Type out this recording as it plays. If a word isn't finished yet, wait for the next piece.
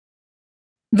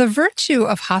The virtue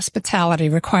of hospitality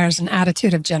requires an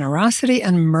attitude of generosity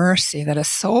and mercy that is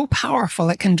so powerful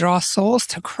it can draw souls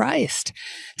to Christ.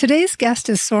 Today's guest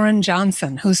is Soren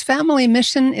Johnson, whose family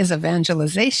mission is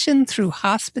evangelization through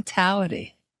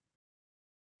hospitality.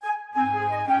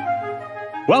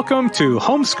 Welcome to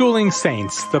Homeschooling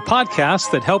Saints, the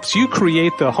podcast that helps you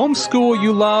create the homeschool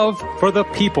you love for the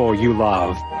people you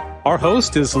love. Our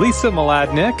host is Lisa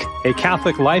Mladinich, a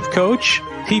Catholic life coach,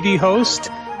 TV host,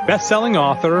 best-selling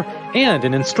author, and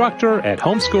an instructor at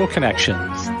Homeschool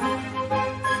Connections.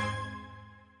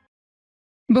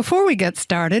 Before we get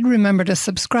started, remember to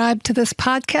subscribe to this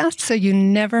podcast so you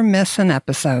never miss an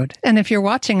episode. And if you're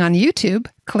watching on YouTube,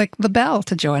 click the bell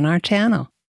to join our channel.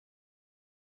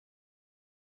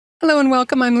 Hello and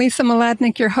welcome. I'm Lisa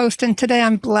Mladinich, your host, and today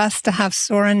I'm blessed to have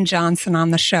Soren Johnson on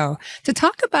the show to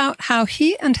talk about how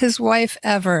he and his wife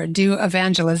Ever do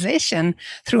evangelization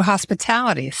through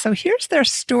hospitality. So here's their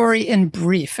story in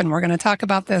brief, and we're going to talk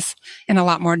about this in a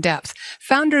lot more depth.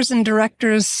 Founders and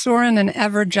directors Soren and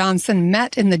Ever Johnson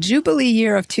met in the Jubilee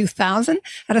year of 2000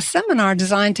 at a seminar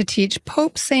designed to teach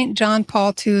Pope St. John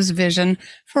Paul II's vision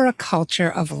for a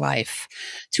culture of life,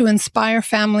 to inspire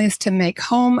families to make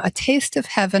home a taste of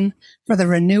heaven for the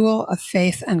renewal of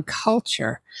faith and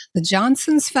culture. The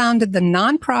Johnsons founded the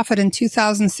nonprofit in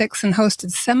 2006 and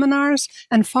hosted seminars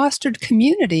and fostered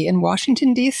community in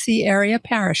Washington, D.C. area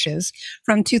parishes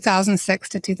from 2006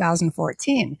 to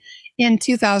 2014. In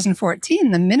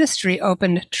 2014, the ministry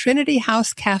opened Trinity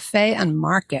House Café and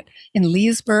Market in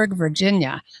Leesburg,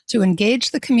 Virginia, to engage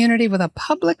the community with a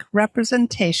public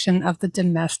representation of the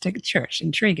domestic church.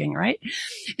 Intriguing, right?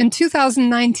 In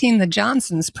 2019, the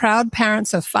Johnsons, proud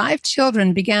parents of 5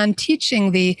 children, began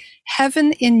teaching the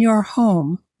Heaven in Your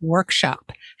Home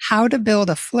workshop, how to build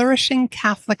a flourishing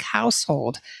Catholic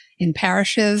household in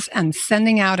parishes, and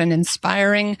sending out an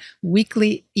inspiring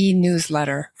weekly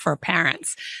e-newsletter for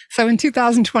parents. So in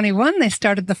 2021, they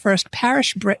started the first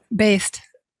parish-based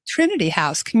Trinity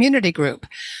House community group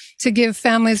to give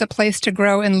families a place to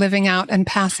grow in living out and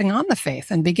passing on the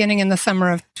faith. And beginning in the summer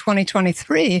of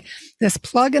 2023, this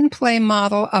plug-and-play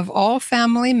model of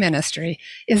all-family ministry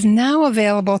is now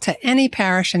available to any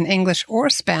parish in English or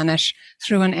Spanish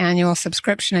through an annual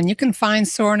subscription. And you can find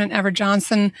Soren and Ever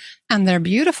Johnson and their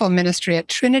beautiful ministry at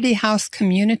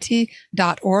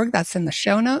trinityhousecommunity.org. That's in the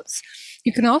show notes.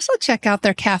 You can also check out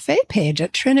their cafe page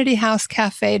at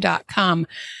trinityhousecafe.com.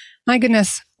 My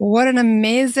goodness, what an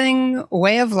amazing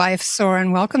way of life,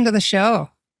 Soren. Welcome to the show.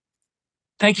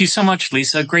 Thank you so much,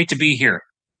 Lisa. Great to be here.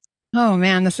 Oh,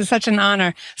 man, this is such an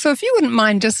honor. So if you wouldn't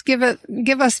mind, just give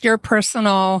us your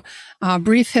personal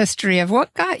brief history of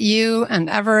what got you and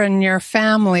Ever and your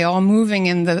family all moving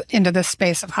into this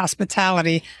space of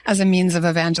hospitality as a means of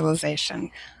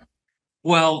evangelization.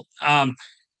 Well, I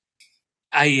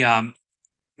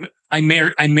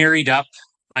married up.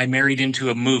 I married into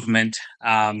a movement.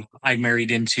 I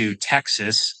married into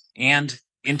Texas and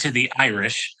into the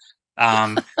Irish.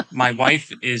 My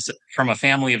wife is from a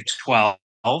family of 12,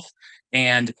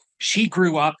 and she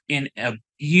grew up in a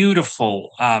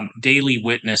beautiful daily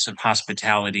witness of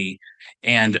hospitality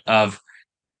and of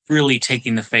really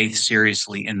taking the faith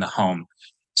seriously in the home.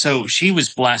 So she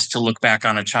was blessed to look back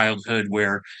on a childhood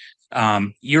where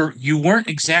you weren't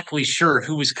exactly sure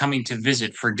who was coming to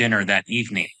visit for dinner that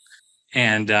evening.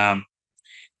 And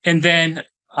then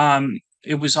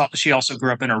she also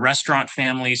grew up in a restaurant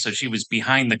family, so she was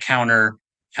behind the counter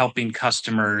helping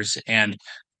customers and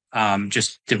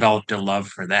just developed a love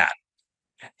for that.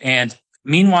 And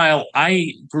meanwhile,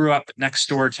 I grew up next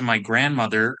door to my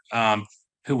grandmother,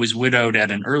 who was widowed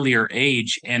at an earlier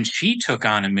age, and she took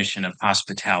on a mission of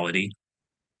hospitality.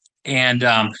 And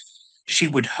she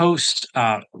would host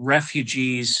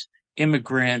refugees,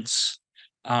 immigrants,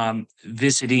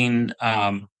 visiting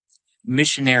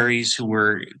missionaries who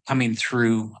were coming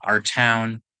through our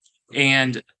town.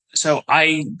 And so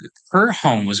her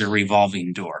home was a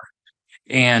revolving door.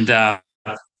 And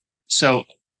so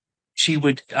she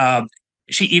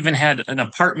even had an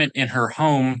apartment in her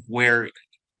home where,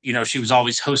 she was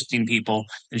always hosting people,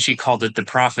 and she called it the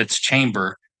prophet's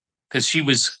chamber, because she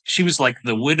was like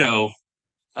the widow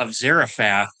of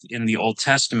Zarephath in the Old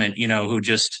Testament, who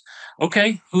just,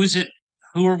 okay, who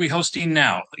are we hosting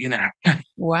now?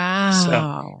 Wow.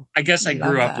 So I guess I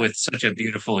grew up with such a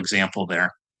beautiful example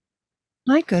there.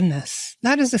 My goodness,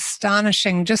 that is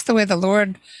astonishing. Just the way the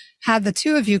Lord had the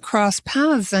two of you cross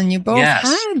paths, and you both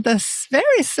had this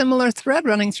very similar thread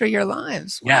running through your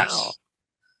lives. Wow. Yes.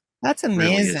 That's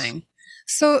amazing. Really,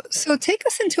 so take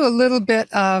us into a little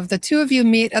bit of the two of you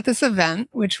meet at this event,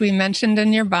 which we mentioned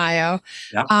in your bio.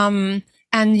 Yeah.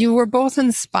 and you were both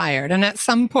inspired. And at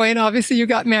some point, obviously, you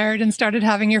got married and started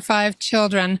having your 5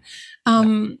 children.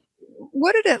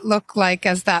 What did it look like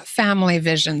as that family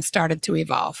vision started to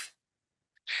evolve?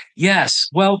 Yes.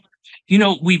 Well,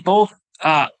 we both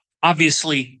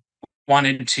obviously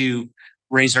wanted to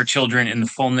raise our children in the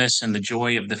fullness and the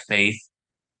joy of the faith.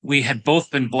 We had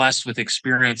both been blessed with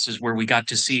experiences where we got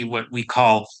to see what we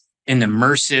call an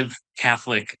immersive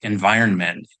Catholic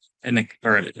environment,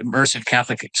 or an immersive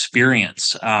Catholic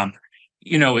experience.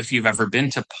 If you've ever been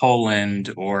to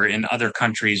Poland or in other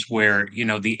countries where,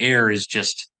 the air is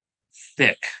just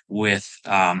thick with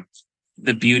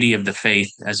the beauty of the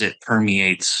faith as it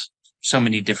permeates so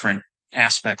many different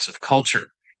aspects of culture.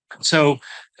 So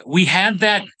we had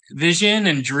that vision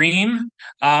and dream.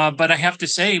 But I have to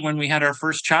say, when we had our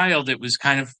first child, it was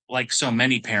kind of like so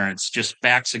many parents, just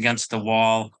backs against the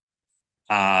wall,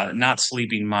 not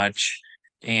sleeping much.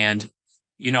 And,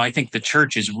 I think the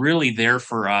church is really there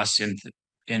for us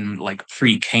in like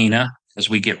pre-Cana as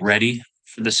we get ready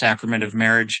for the sacrament of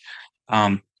marriage.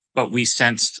 But we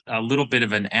sensed a little bit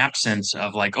of an absence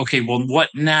of like, okay, well, what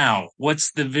now?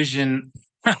 What's the vision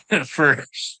for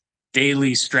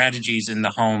daily strategies in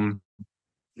the home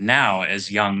now as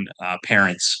young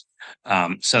parents?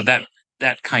 So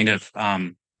that kind of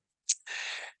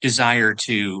desire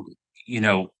to,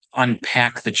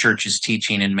 unpack the church's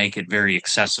teaching and make it very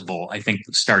accessible, I think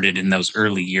started in those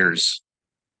early years.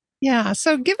 Yeah.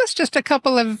 So give us just a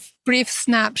couple of brief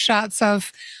snapshots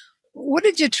of what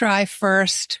did you try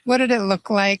first? What did it look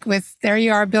like with there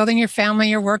you are building your family,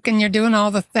 you're working, you're doing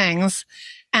all the things,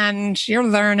 and you're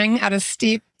learning at a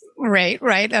steep rate,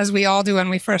 right? As we all do when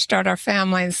we first start our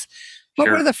families. What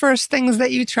Sure. were the first things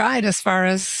that you tried as far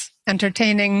as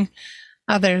entertaining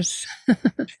others?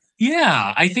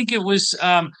 Yeah, I think it was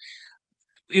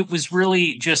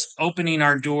really just opening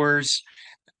our doors.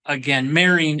 Again,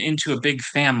 marrying into a big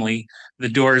family, the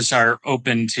doors are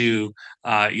open to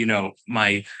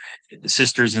my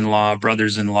sisters-in-law,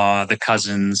 brothers-in-law, the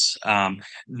cousins.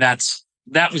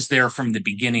 That was there from the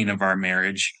beginning of our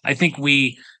marriage. I think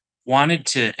we wanted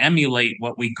to emulate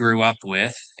what we grew up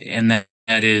with, and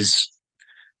that is,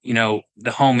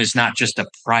 the home is not just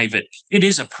it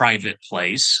is a private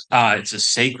place. It's a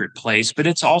sacred place, but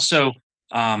it's also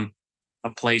a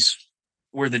place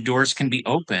where the doors can be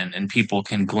open and people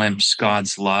can glimpse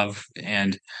God's love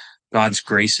and God's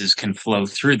graces can flow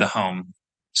through the home.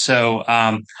 So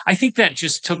I think that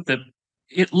just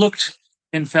it looked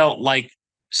and felt like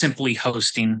simply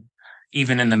hosting,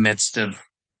 even in the midst of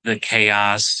the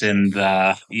chaos and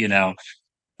the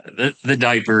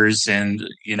diapers and,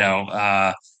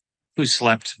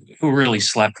 who really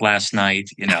slept last night,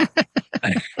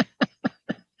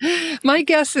 My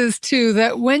guess is too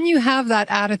that when you have that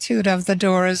attitude of the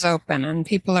door is open and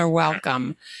people are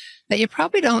welcome, that you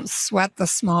probably don't sweat the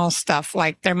small stuff,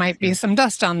 like there might be some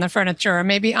dust on the furniture or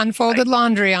maybe unfolded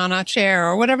laundry on a chair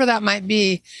or whatever that might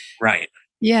be. Right.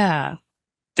 Yeah.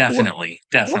 Definitely.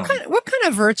 What kind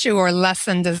of virtue or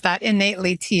lesson does that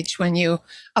innately teach when you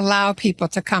allow people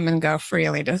to come and go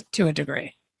freely to a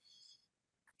degree?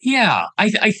 Yeah,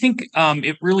 I think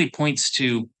it really points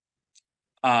to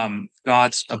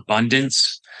God's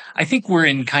abundance. I think we're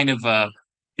in kind of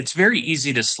it's very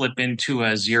easy to slip into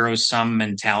a zero sum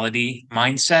mentality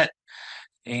mindset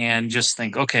and just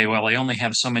think, okay, well, I only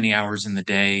have so many hours in the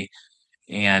day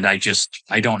and I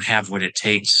don't have what it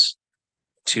takes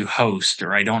to host,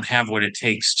 or I don't have what it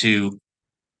takes to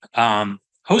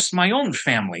host my own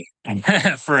family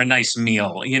for a nice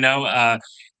meal,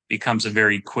 becomes a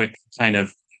very quick kind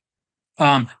of,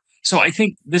 so I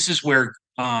think this is where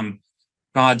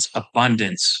God's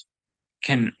abundance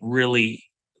can really,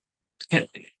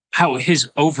 how his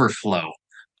overflow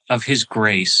of his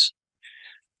grace.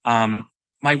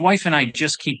 My wife and I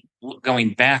just keep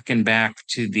going back and back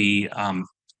to the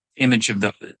image of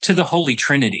the Holy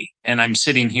Trinity. And I'm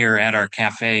sitting here at our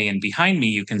cafe, and behind me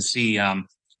you can see a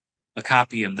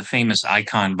copy of the famous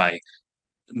icon by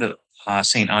the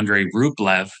Saint Andrei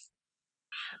Rublev.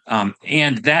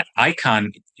 And that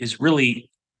icon is really,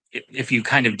 if you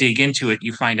kind of dig into it,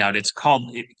 you find out it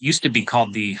used to be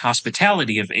called the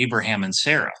Hospitality of Abraham and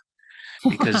Sarah,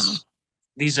 because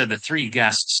these are the 3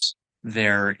 guests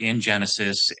there in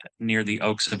Genesis near the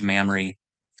Oaks of Mamre.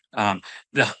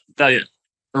 The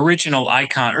original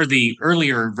icon, or the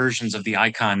earlier versions of the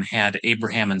icon, had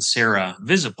Abraham and Sarah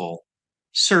visible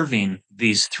serving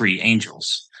these 3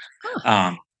 angels,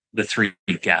 the 3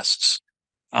 guests.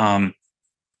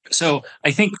 So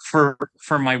I think for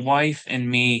my wife and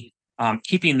me,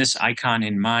 keeping this icon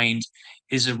in mind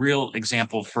is a real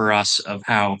example for us of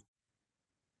how,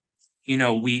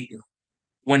 we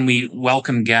when we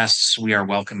welcome guests, we are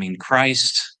welcoming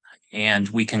Christ, and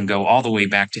we can go all the way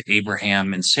back to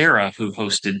Abraham and Sarah, who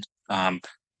hosted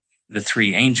the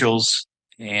three angels.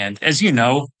 And as you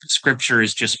know, Scripture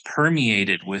is just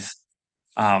permeated with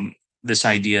this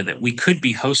idea that we could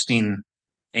be hosting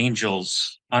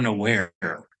angels unaware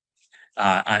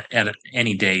at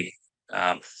any day.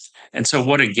 And so,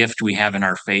 what a gift we have in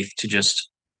our faith to just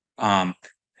um,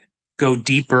 go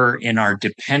deeper in our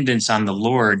dependence on the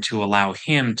Lord to allow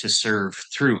Him to serve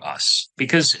through us,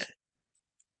 because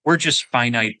we're just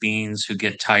finite beings who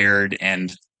get tired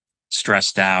and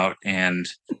stressed out. And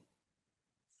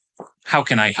how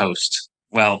can I host?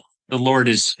 Well, the Lord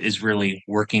is really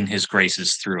working His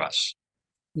graces through us.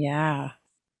 Yeah.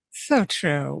 So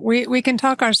true. We can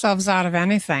talk ourselves out of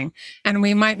anything, and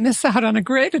we might miss out on a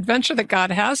great adventure that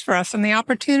God has for us and the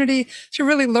opportunity to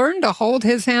really learn to hold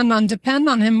His hand and depend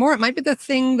on Him more. It might be the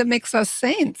thing that makes us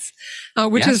saints,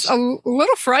 which is a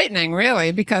little frightening,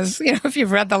 really, because, if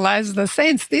you've read the lives of the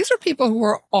saints, these are people who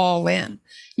are all in.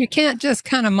 You can't just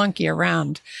kind of monkey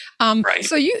around. Right.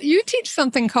 So you teach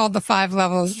something called the 5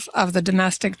 levels of the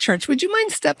domestic church. Would you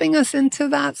mind stepping us into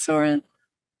that, Soren?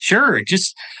 Sure.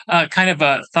 Just kind of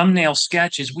a thumbnail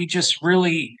sketch is we just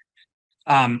really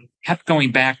kept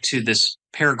going back to this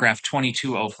paragraph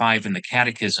 2205 in the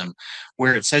Catechism,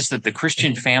 where it says that the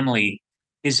Christian family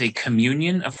is a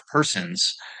communion of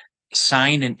persons,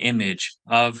 sign and image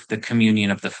of the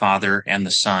communion of the Father and the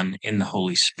Son in the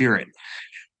Holy Spirit.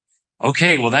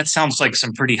 Okay, well, that sounds like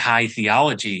some pretty high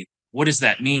theology. What does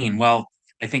that mean? Well,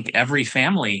 I think every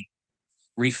family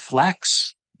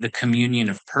reflects the communion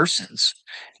of persons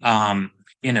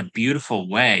in a beautiful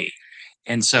way.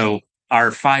 And so our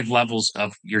 5 levels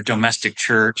of your domestic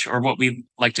church, or what we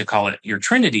like to call it, your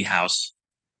Trinity house,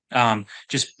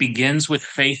 just begins with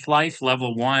faith life,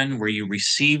 level 1, where you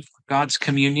receive God's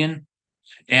communion.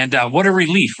 And what a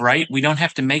relief, right? We don't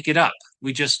have to make it up.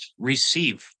 We just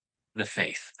receive the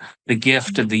faith, the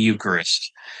gift of the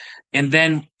Eucharist. And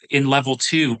then in level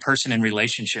 2, person and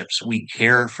relationships, we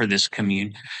care for this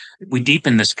communion. We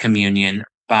deepen this communion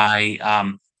by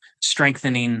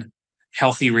strengthening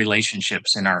healthy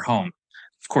relationships in our home,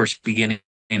 of course, beginning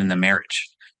in the marriage.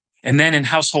 And then in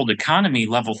household economy,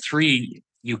 level 3,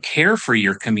 you care for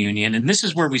your communion. And this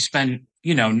is where we spend,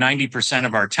 90%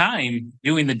 of our time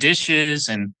doing the dishes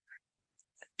and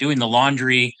doing the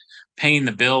laundry, paying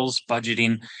the bills,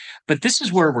 budgeting. But this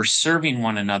is where we're serving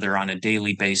one another on a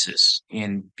daily basis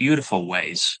in beautiful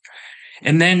ways.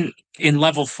 And then in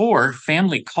level 4,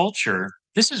 family culture,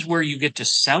 this is where you get to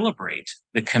celebrate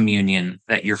the communion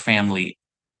that your family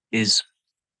is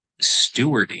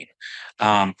stewarding.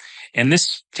 And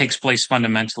this takes place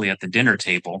fundamentally at the dinner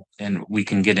table. And we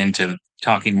can get into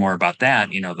talking more about that,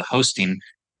 the hosting.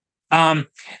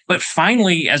 But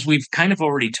finally, as we've kind of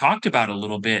already talked about a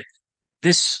little bit,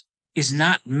 this is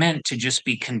not meant to just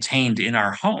be contained in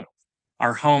our home.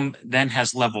 Our home then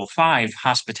has level 5,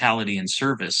 hospitality and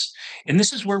service. And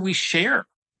this is where we share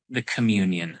the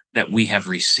communion that we have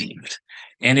received.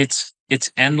 And it's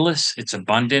endless, it's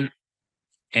abundant,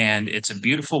 and it's a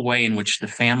beautiful way in which the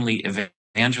family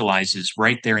evangelizes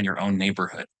right there in your own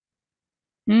neighborhood.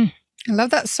 I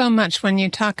love that so much when you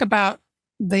talk about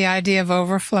the idea of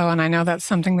overflow. And I know that's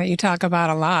something that you talk about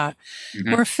a lot.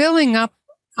 Mm-hmm. We're filling up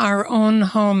our own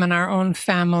home and our own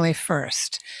family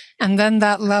first. And then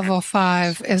that level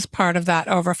 5 is part of that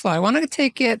overflow. I want to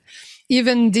take it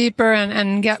even deeper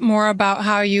and get more about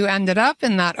how you ended up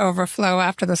in that overflow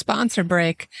after the sponsor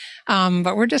break.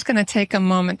 But we're just going to take a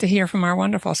moment to hear from our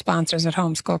wonderful sponsors at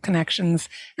Homeschool Connections.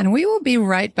 And we will be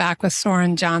right back with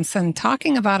Soren Johnson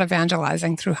talking about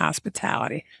evangelizing through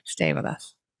hospitality. Stay with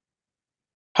us.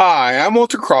 Hi, I'm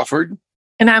Walter Crawford.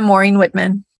 And I'm Maureen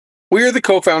Whitman. We are the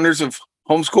co-founders of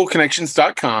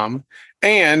homeschoolconnections.com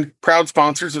and proud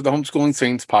sponsors of the Homeschooling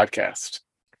Saints podcast,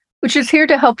 which is here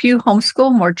to help you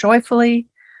homeschool more joyfully,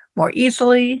 more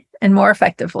easily, and more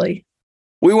effectively.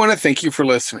 We want to thank you for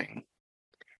listening.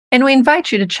 And we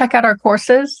invite you to check out our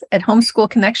courses at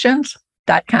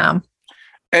homeschoolconnections.com.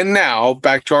 And now,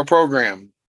 back to our program.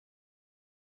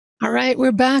 All right,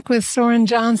 we're back with Soren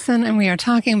Johnson, and we are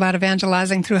talking about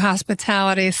evangelizing through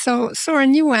hospitality. So,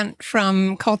 Soren, you went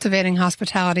from cultivating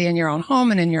hospitality in your own home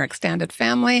and in your extended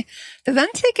family to then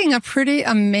taking a pretty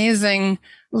amazing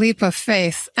leap of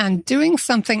faith and doing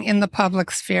something in the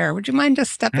public sphere. Would you mind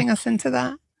just stepping us into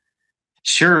that?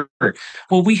 Sure.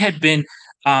 Well, we had been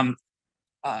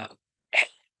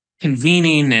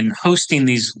convening and hosting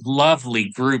these lovely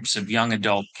groups of young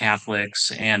adult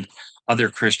Catholics and other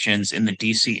Christians in the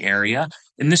DC area.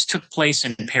 And this took place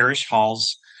in parish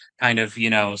halls, kind of,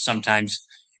 sometimes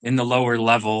in the lower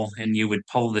level, and you would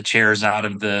pull the chairs out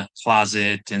of the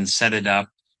closet and set it up.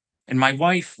 And my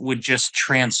wife would just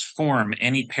transform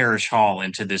any parish hall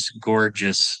into this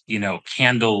gorgeous,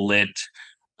 candle lit,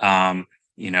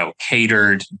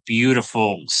 catered,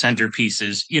 beautiful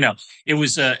centerpieces. It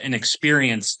was an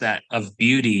experience of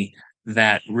beauty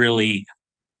that really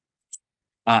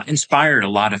inspired a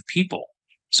lot of people.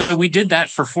 So we did that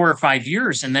for 4 or 5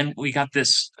 years, and then we got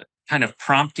this kind of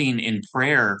prompting in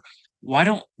prayer.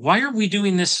 Why are we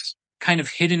doing this kind of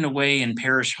hidden away in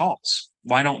parish halls?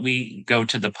 Why don't we go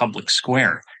to the public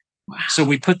square? Wow. So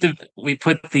we put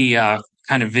the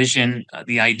kind of vision,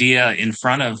 the idea in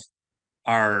front of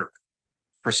our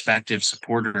prospective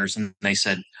supporters, and they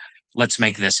said, let's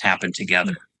make this happen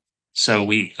together. So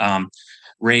we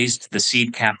raised the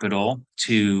seed capital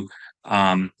to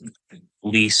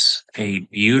lease a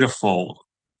beautiful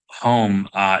home.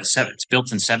 It's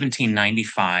built in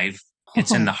 1795.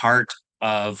 It's in the heart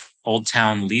of Old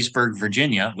Town Leesburg,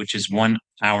 Virginia, which is 1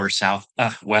 hour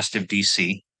west of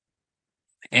DC.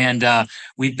 And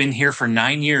we've been here for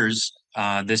 9 years.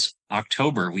 This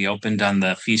October, we opened on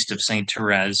the Feast of St.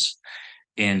 Therese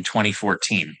in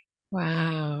 2014.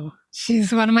 Wow.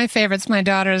 She's one of my favorites. My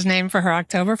daughter is named for her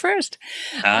October 1st.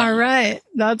 All right.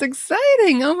 That's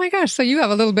exciting. Oh my gosh. So you have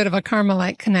a little bit of a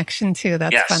Carmelite connection too.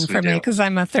 That's yes, fun for me because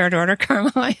I'm a third order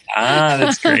Carmelite.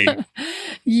 That's great.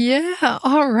 Yeah.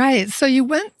 All right. So you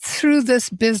went through this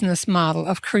business model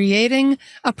of creating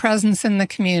a presence in the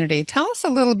community. Tell us a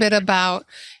little bit about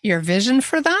your vision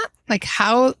for that, like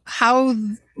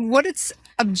what its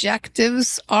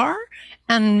objectives are,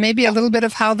 and maybe a little bit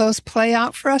of how those play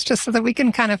out for us, just so that we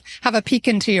can kind of have a peek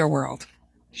into your world.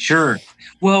 Sure.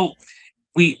 Well,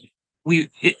 when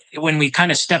we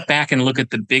kind of step back and look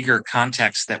at the bigger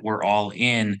context that we're all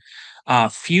in,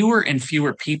 fewer and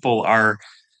fewer people are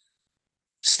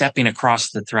stepping across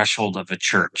the threshold of a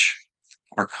church.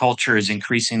 Our culture is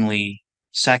increasingly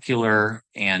secular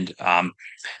and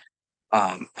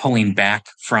pulling back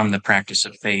from the practice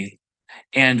of faith.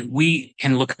 And we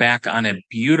can look back on a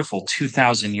beautiful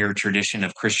 2,000-year tradition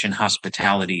of Christian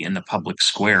hospitality in the public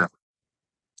square,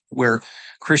 where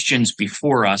Christians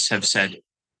before us have said,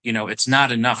 it's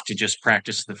not enough to just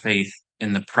practice the faith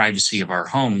in the privacy of our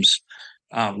homes.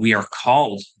 We are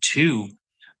called to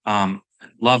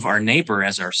love our neighbor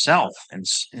as ourselves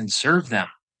and serve them.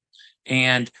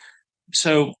 And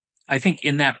so I think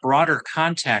in that broader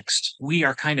context, we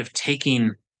are kind of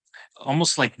taking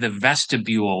almost like the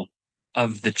vestibule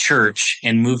of the church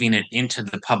and moving it into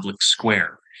the public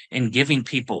square and giving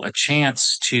people a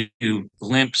chance to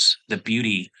glimpse the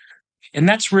beauty. And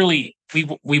that's really,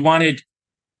 we wanted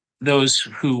those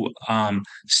who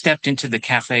stepped into the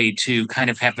cafe to kind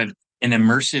of have an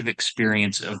immersive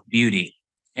experience of beauty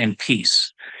and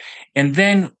peace. And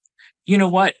then, you know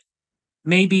what?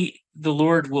 Maybe the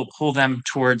Lord will pull them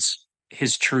towards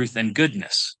his truth and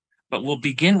goodness, but we'll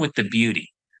begin with the beauty,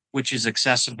 which is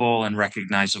accessible and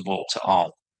recognizable to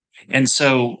all. And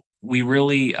so we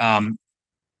really,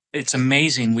 it's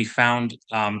amazing. We found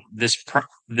this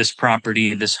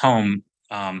property, this home.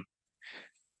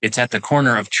 It's at the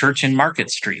corner of Church and Market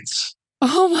Streets.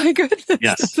 Oh my goodness.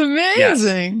 Yes. That's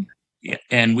amazing. Yes.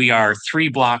 And we are 3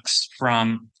 blocks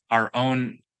from our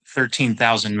own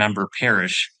 13,000 member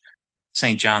parish,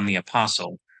 St. John the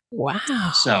Apostle.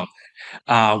 Wow. So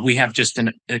we have just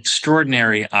an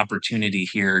extraordinary opportunity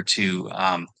here to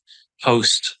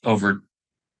host over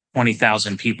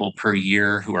 20,000 people per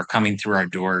year who are coming through our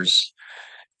doors.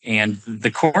 And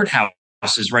the courthouse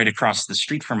is right across the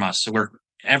street from us. So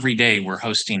every day we're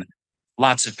hosting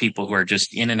lots of people who are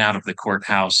just in and out of the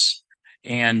courthouse.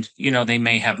 And, they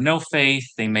may have no faith.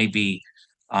 They may be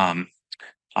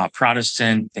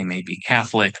Protestant. They may be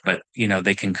Catholic, but,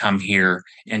 they can come here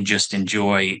and just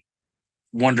enjoy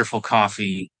wonderful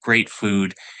coffee, great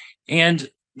food. And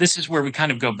this is where we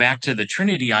kind of go back to the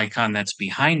Trinity icon that's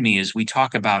behind me, as we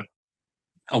talk about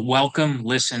a welcome,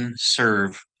 listen,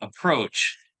 serve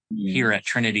approach here at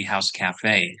Trinity House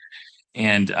Cafe.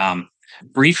 And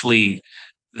briefly,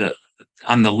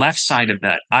 on the left side of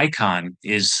that icon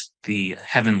is the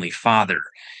Heavenly Father.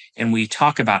 And we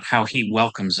talk about how he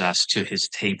welcomes us to his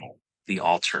table, the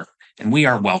altar, and we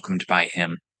are welcomed by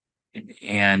him.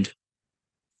 And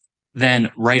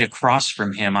then right across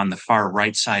from him on the far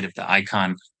right side of the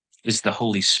icon is the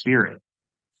Holy Spirit.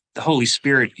 The Holy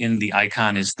Spirit in the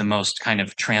icon is the most kind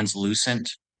of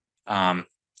translucent,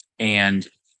 and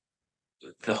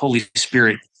the Holy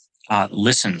Spirit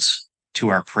listens to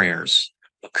our prayers,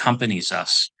 accompanies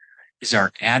us, is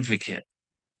our advocate.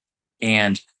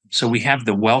 And so we have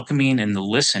the welcoming and the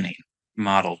listening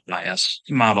modeled by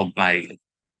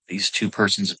these two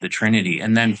persons of the Trinity.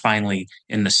 And then finally,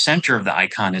 in the center of the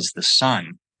icon is the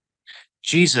Son.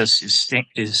 Jesus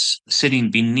is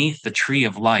sitting beneath the tree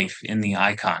of life in the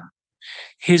icon.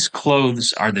 His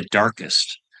clothes are the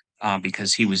darkest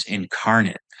because he was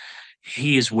incarnate.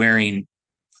 He is wearing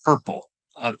purple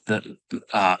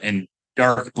and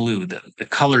dark blue, the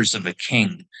colors of a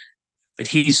king. But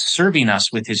he's serving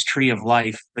us with his tree of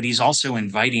life, but he's also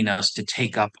inviting us to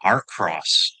take up our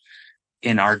cross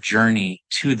in our journey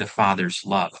to the Father's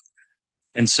love.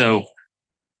 And so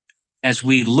as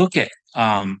we look at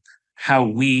how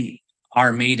we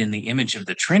are made in the image of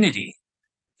the Trinity,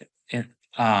 the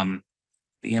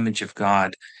image of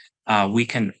God, we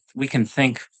can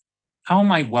think, how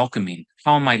am I welcoming?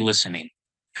 How am I listening?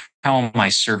 How am I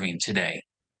serving today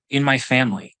in my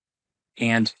family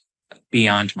and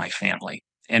beyond my family?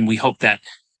 And we hope that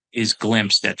is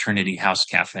glimpsed at Trinity House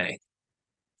Cafe.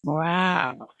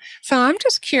 Wow. So I'm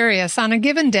just curious, on a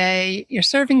given day, you're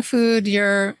serving food,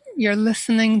 you're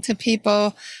listening to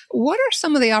people. What are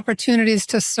some of the opportunities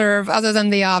to serve other than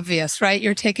the obvious, right?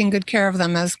 You're taking good care of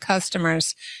them as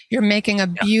customers. You're making a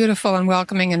beautiful and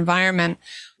welcoming environment.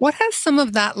 What has some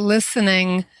of that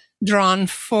listening drawn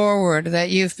forward that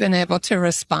you've been able to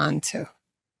respond to?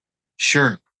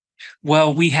 Sure.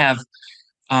 Well, we've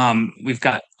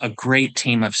got a great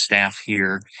team of staff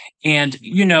here. And,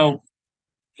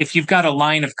 if you've got a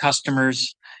line of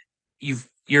customers,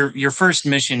 your first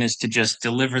mission is to just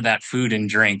deliver that food and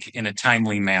drink in a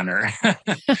timely manner.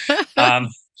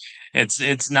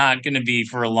 It's not going to be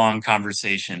for a long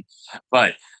conversation,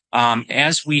 but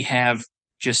as we have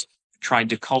just tried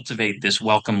to cultivate this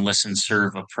welcome, listen,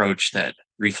 serve approach that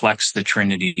reflects the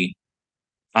Trinity,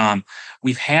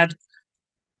 we've had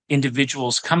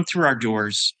individuals come through our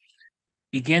doors,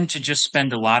 begin to just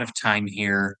spend a lot of time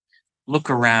here, look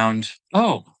around.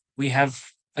 Oh, we have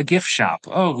a gift shop.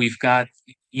 Oh, we've got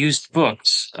used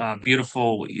books,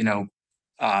 beautiful,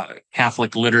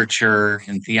 Catholic literature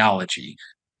and theology.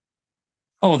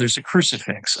 Oh, there's a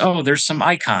crucifix. Oh, there's some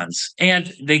icons.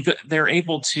 And they're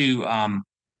able to,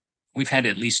 we've had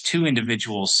at least two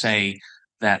individuals say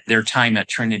that their time at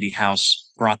Trinity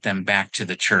House brought them back to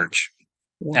the church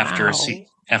after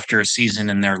a season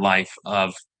in their life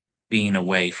of being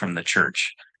away from the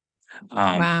church.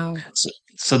 Wow.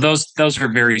 So those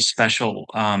are very special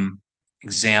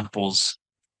examples.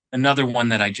 Another one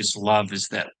that I just love is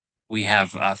that we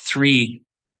have three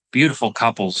beautiful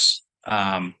couples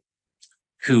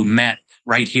who met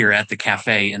right here at the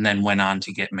cafe and then went on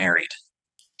to get married.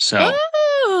 So,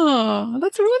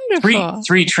 that's wonderful.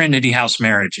 Three Trinity House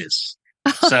marriages.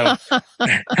 So,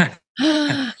 that's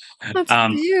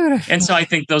beautiful. And so I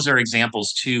think those are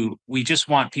examples too. We just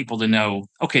want people to know,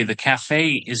 okay, the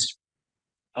cafe is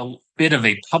a bit of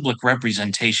a public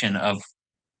representation of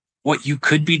what you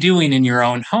could be doing in your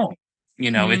own home.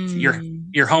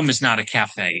 Your home is not a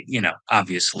cafe,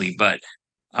 obviously, but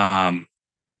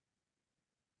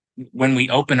when we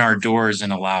open our doors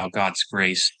and allow God's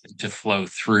grace to flow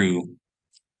through,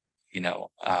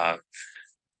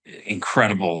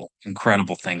 incredible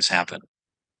things happen.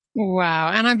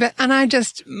 Wow. And I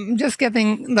just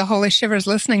getting the holy shivers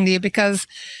listening to you, because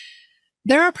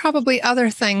there are probably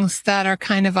other things that are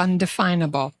kind of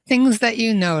undefinable, things that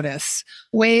you notice,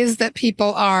 ways that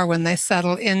people are when they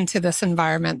settle into this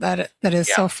environment that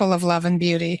is so full of love and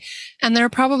beauty. And there are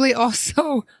probably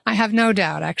also, I have no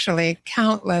doubt, actually,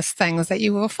 countless things that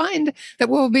you will find that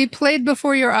will be played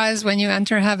before your eyes when you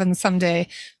enter heaven someday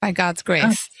by God's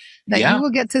grace, that you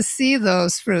will get to see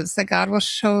those fruits, that God will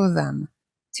show them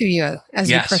to you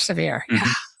as you persevere. Mm-hmm.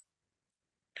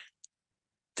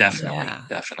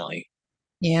 Definitely.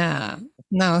 Yeah.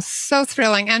 No, so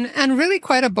thrilling and really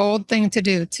quite a bold thing to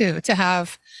do too, to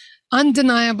have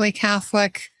undeniably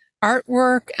Catholic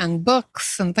artwork and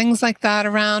books and things like that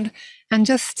around, and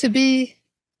just to be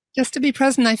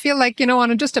present. I feel like,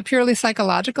 on just a purely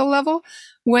psychological level,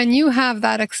 when you have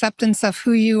that acceptance of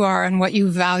who you are and what you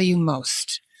value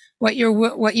most, what you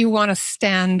want to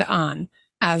stand on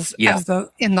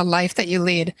in the life that you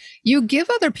lead, you give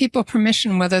other people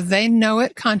permission, whether they know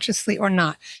it consciously or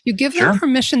not. You give them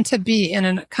permission to be in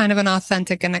a kind of an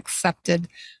authentic and accepted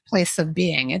place of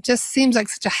being. It just seems like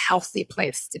such a healthy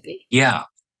place to be. Yeah,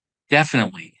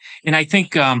 definitely. And I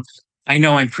think, I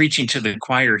know I'm preaching to the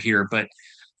choir here, but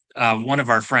one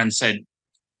of our friends said,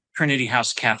 Trinity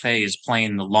House Cafe is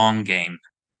playing the long game.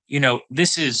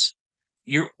 This is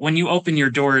when you open your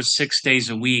doors 6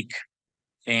 days a week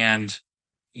and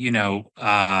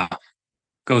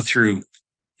go through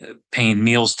paying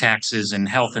meals taxes and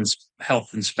health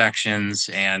inspections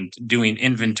and doing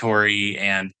inventory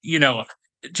and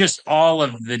just all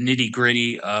of the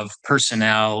nitty-gritty of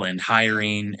personnel and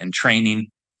hiring and training.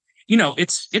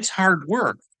 It's hard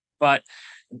work, but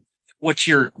what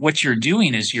you're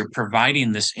doing is you're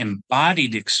providing this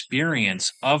embodied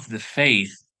experience of the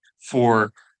faith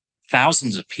for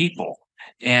thousands of people.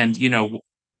 And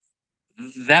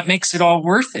that makes it all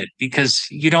worth it, because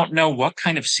you don't know what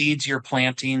kind of seeds you're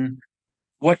planting,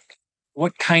 what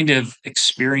what kind of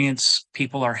experience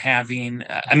people are having.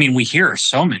 I mean, we hear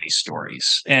so many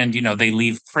stories, and they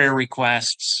leave prayer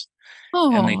requests,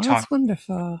 and Oh, that's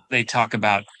wonderful. they talk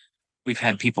about. We've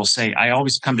had people say, "I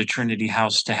always come to Trinity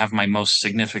House to have my most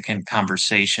significant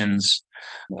conversations."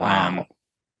 Um, Wow.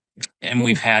 and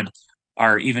we've had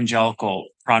our evangelical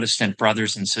Protestant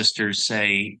brothers and sisters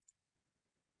say,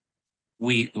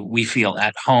 we feel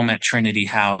at home at Trinity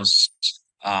House.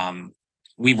 Um,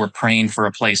 we were praying for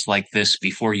a place like this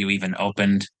before you even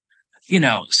opened.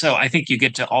 So I think you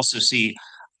get to also see a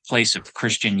place of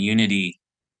Christian unity,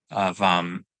 of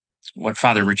what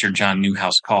Father Richard John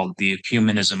Newhouse called the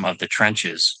ecumenism of the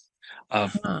trenches,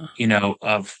 of Huh.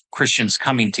 of Christians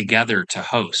coming together to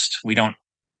host. We don't,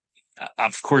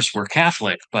 of course, we're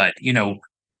Catholic, but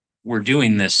we're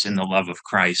doing this in the love of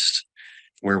Christ,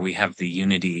 where we have the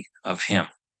unity of Him.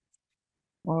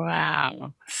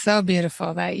 Wow. So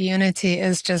beautiful. That unity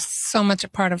is just so much a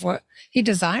part of what he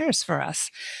desires for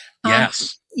us. Um,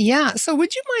 Yes. yeah. So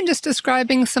would you mind just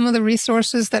describing some of the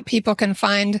resources that people can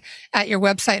find at your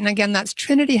website? And again, that's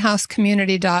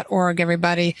trinityhousecommunity.org,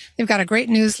 everybody. They've got a great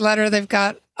newsletter. They've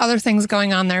got other things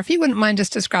going on there. If you wouldn't mind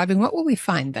just describing, what will we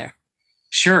find there?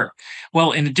 Sure.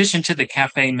 Well, in addition to the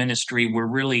cafe ministry, we're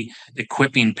really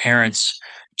equipping parents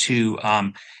to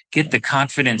get the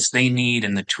confidence they need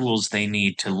and the tools they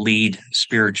need to lead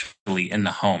spiritually in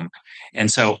the home.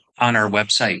 And so on our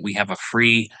website, we have a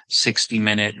free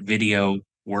 60-minute video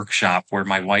workshop where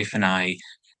my wife and I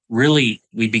we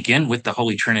begin with the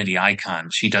Holy Trinity icon.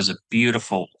 She does a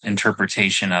beautiful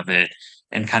interpretation of it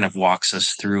and kind of walks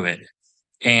us through it.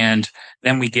 And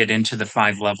then we get into the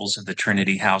 5 levels of the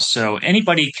Trinity House. So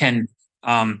anybody can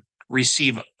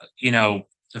receive,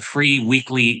 a free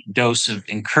weekly dose of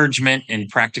encouragement and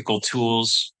practical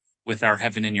tools with our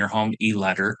Heaven in Your Home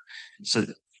e-letter. So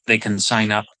they can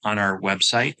sign up on our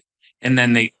website. And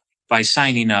then by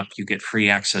signing up, you get free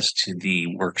access to the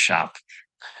workshop.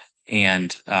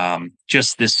 And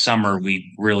just this summer,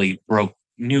 we really broke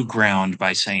new ground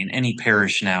by saying any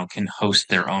parish now can host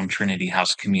their own Trinity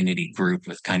House community group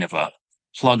with kind of a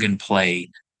plug and play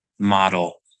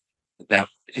model that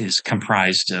is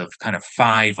comprised of kind of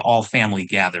 5 all family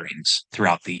gatherings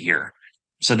throughout the year.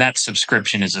 So that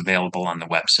subscription is available on the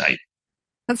website.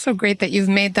 That's so great that you've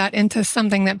made that into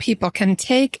something that people can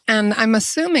take. And I'm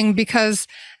assuming because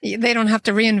they don't have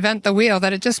to reinvent the wheel,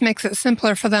 that it just makes it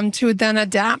simpler for them to then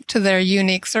adapt to their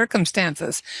unique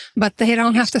circumstances. But they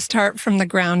don't have to start from the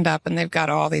ground up, and they've got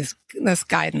all this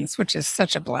guidance, which is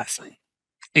such a blessing.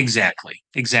 Exactly.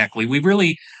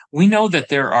 We know that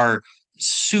there are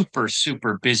super,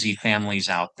 super busy families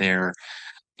out there,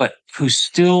 but who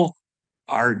still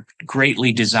are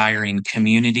greatly desiring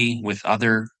community with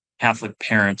other Catholic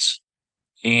parents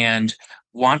and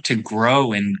want to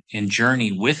grow and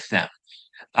journey with them.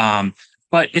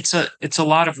 But it's a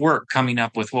lot of work coming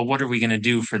up with, well, what are we going to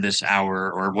do for this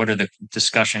hour? Or what are the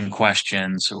discussion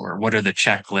questions? Or what are the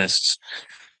checklists?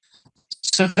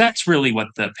 So that's really what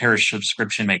the parish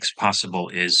subscription makes possible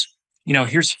is,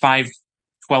 here's 5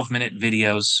 12-minute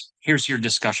videos. Here's your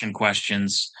discussion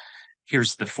questions.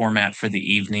 Here's the format for the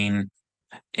evening.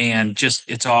 And you just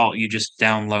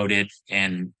download it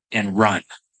and run.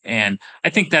 And I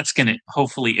think that's going to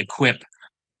hopefully equip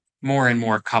more and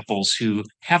more couples who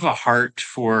have a heart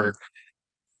for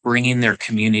bringing their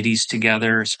communities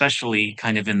together, especially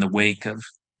kind of in the wake of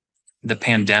the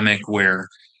pandemic, where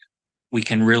we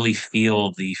can really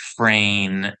feel the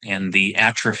fraying and the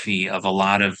atrophy of a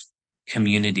lot of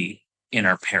community in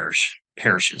our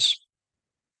parishes.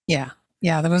 Yeah.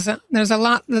 Yeah. There's a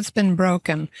lot that's been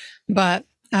broken, but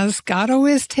as God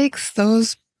always takes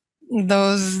those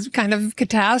kind of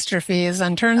catastrophes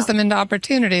and turns them into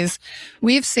opportunities,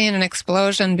 we've seen an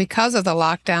explosion because of the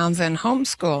lockdowns and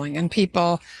homeschooling and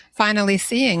people finally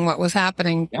seeing what was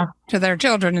happening to their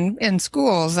children in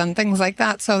schools and things like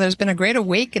that. So there's been a great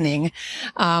awakening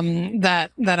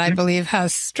that I believe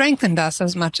has strengthened us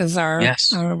as much as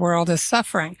our world is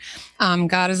suffering.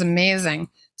 God is amazing.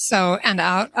 So, and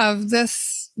out of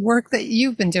this work that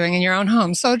you've been doing in your own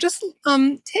home. So just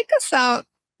take us out,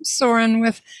 Soren,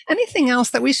 with anything else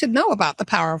that we should know about the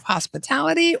power of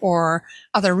hospitality or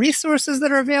other resources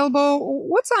that are available.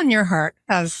 What's on your heart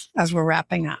as we're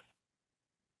wrapping up?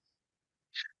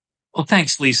 Well,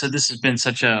 thanks, Lisa. This has been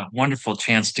such a wonderful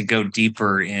chance to go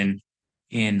deeper in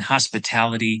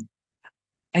hospitality.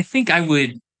 I think I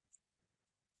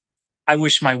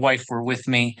wish my wife were with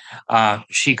me.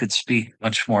 She could speak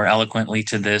much more eloquently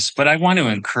to this, but I want to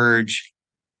encourage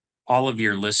all of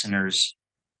your listeners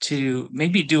to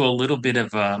maybe do a little bit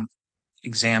of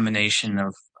examination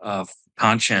of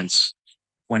conscience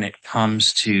when it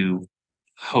comes to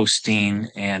hosting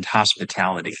and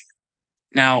hospitality.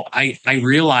 Now, I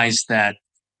realize that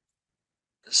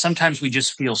sometimes we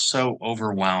just feel so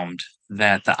overwhelmed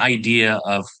that the idea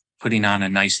of putting on a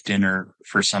nice dinner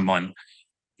for someone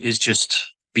is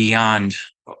just beyond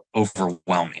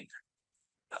overwhelming.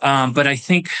 But I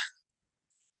think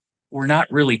we're not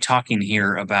really talking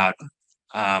here about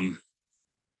a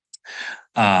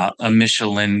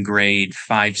Michelin grade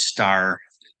 5-star,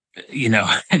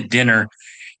 dinner.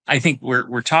 I think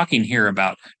we're talking here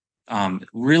about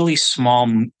really small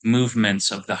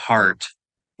movements of the heart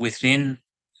within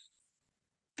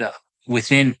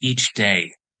each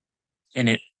day, and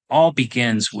it all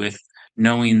begins with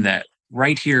knowing that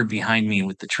right here behind me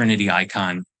with the Trinity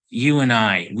icon, you and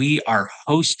we are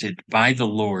hosted by the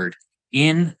Lord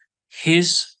in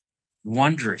His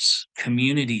wondrous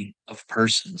community of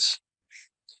persons.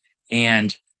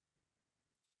 And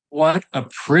what a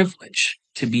privilege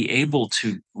to be able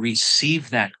to receive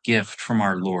that gift from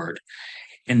our Lord,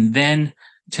 and then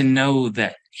to know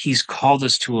that He's called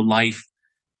us to a life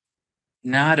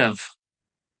not of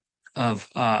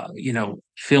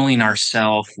filling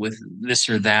ourselves with this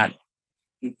or that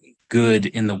good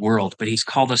in the world, but He's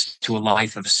called us to a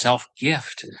life of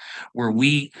self-gift, where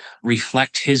we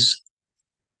reflect His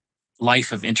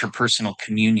life of interpersonal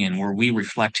communion, where we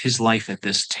reflect His life at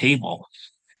this table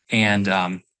and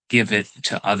give it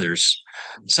to others.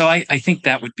 So I think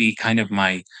that would be kind of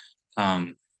my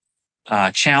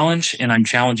challenge, and I'm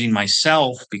challenging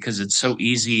myself because it's so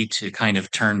easy to kind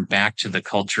of turn back to the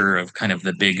culture of kind of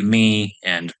the big me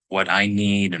and what I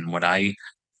need and what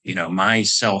my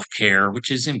self-care,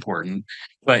 which is important.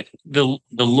 But the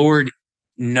Lord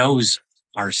knows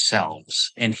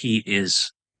ourselves, and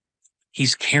He's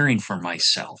caring for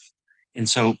myself. And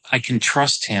so I can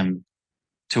trust Him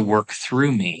to work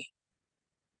through me.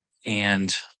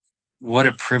 And what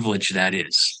a privilege that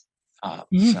is.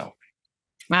 So.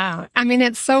 Wow. I mean,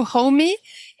 it's so homey.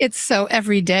 It's so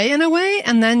everyday in a way.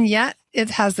 And then yet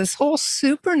it has this whole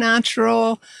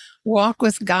supernatural walk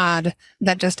with God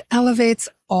that just elevates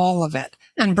all of it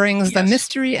and brings the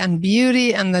mystery and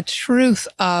beauty and the truth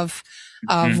of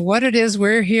what it is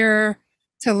we're here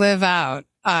to live out.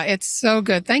 It's so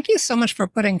good. Thank you so much for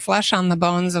putting flesh on the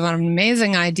bones of an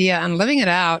amazing idea and living it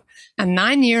out. And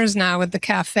 9 years now with the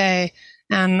cafe,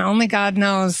 and only God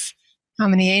knows how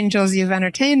many angels you've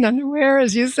entertained underwear,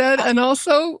 as you said, and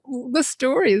also the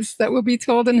stories that will be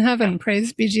told in heaven.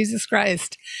 Praise be Jesus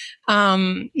Christ.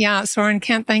 Soren,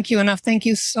 can't thank you enough. Thank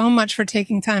you so much for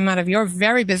taking time out of your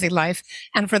very busy life.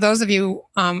 And for those of you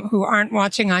who aren't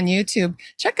watching on YouTube,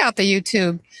 check out the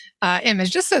YouTube image,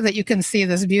 just so that you can see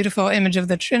this beautiful image of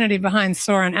the Trinity behind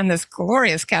Soren and this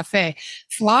glorious cafe.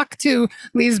 Flock to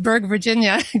Leesburg,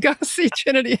 Virginia. Go see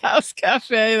Trinity House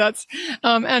Cafe. That's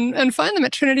and find them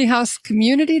at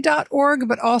trinityhousecommunity.org,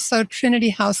 but also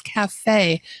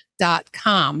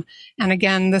trinityhousecafe.com. And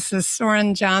again, this is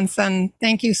Soren Johnson.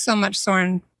 Thank you so much,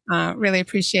 Soren. Really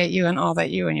appreciate you and all that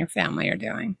you and your family are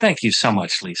doing. Thank you so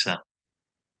much, Lisa.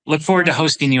 Look forward to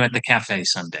hosting you at the cafe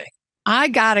someday. I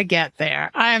gotta get there.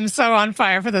 I am so on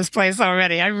fire for this place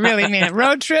already. I really mean it.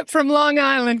 Road trip from Long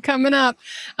Island coming up.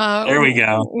 There we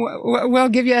go. We'll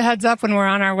give you a heads up when we're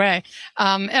on our way.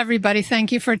 Everybody,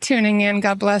 thank you for tuning in.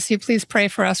 God bless you. Please pray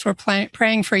for us. We're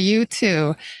praying for you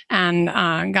too. And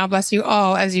God bless you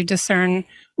all as you discern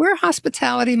where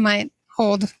hospitality might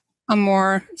hold a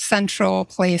more central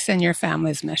place in your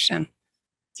family's mission.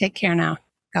 Take care now.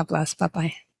 God bless.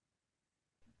 Bye-bye.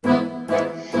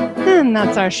 And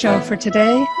that's our show for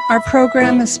today. Our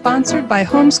program is sponsored by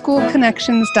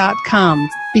homeschoolconnections.com.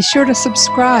 Be sure to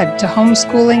subscribe to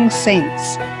Homeschooling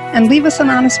Saints and leave us an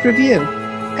honest review.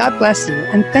 God bless you,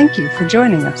 and thank you for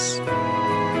joining us.